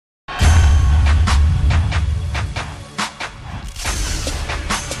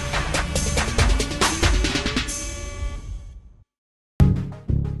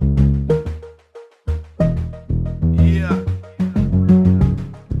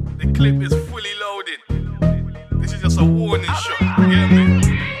clip is fully loaded. This is just a warning shot, you get me?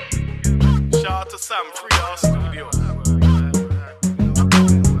 Shout out to Sam, 3R Studios.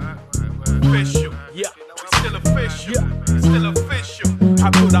 Official, yeah. It's still official, it's still official. I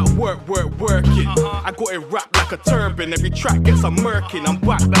got that working. I got it wrapped like a turban. Every track gets a murking. I'm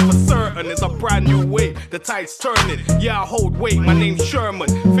back, that's for certain. It's a brand new way, the tide's turning. Yeah, I hold weight, my name's Sherman.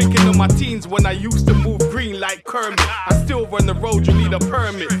 Thinking of my teens when I used to move green like Kermit. I still run the road, you need a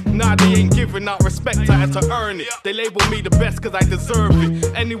permit. Nah, they ain't giving out respect, I had to earn it. They label me the best cause I deserve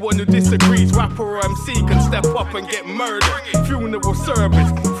it. Anyone who disagrees, rapper or MC, can step up and get murdered. Funeral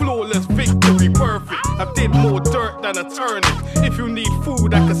service, flawless victory, perfect. I did more dirt than a turnip. If you need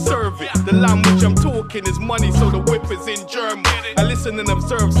food, I can serve it. The language I'm talking is money, so the whip is in German. I listen and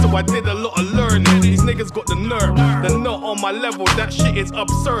observe, so I did a lot of learning. These niggas got the nerve, they're not on my level. That shit is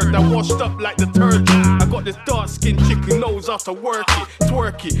absurd, I washed up like detergent. I got this dark-skinned chick who knows how to work it,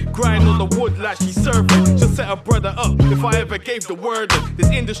 twerk it, grind on the wood like she's surfing. Just set a brother up if I ever gave the word. This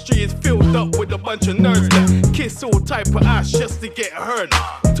industry is filled up with a bunch of nerds that kiss all type of ass just to get heard.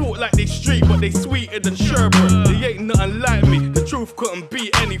 Talk like they street, but they sweeter than sherbet. They ain't nothing like me, the truth couldn't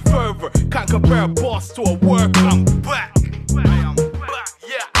be any further. Can't compare a boss to a worker. I'm back,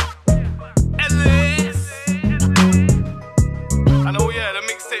 yeah. Ellis. I know, yeah, the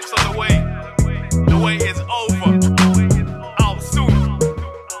mixtape's on the way. The wait is over. Out soon.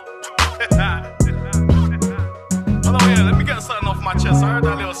 I know, yeah, let me get something off my chest. I heard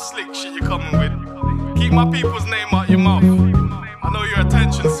that little slick shit you're coming with. Keep my people's name out your mouth. I know you're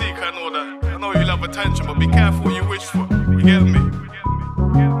attention seeker and all that. I know you love attention, but be careful what you wish for. You get me?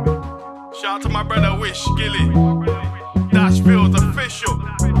 Shout out to my brother Wish, Gilly. Dashville's official.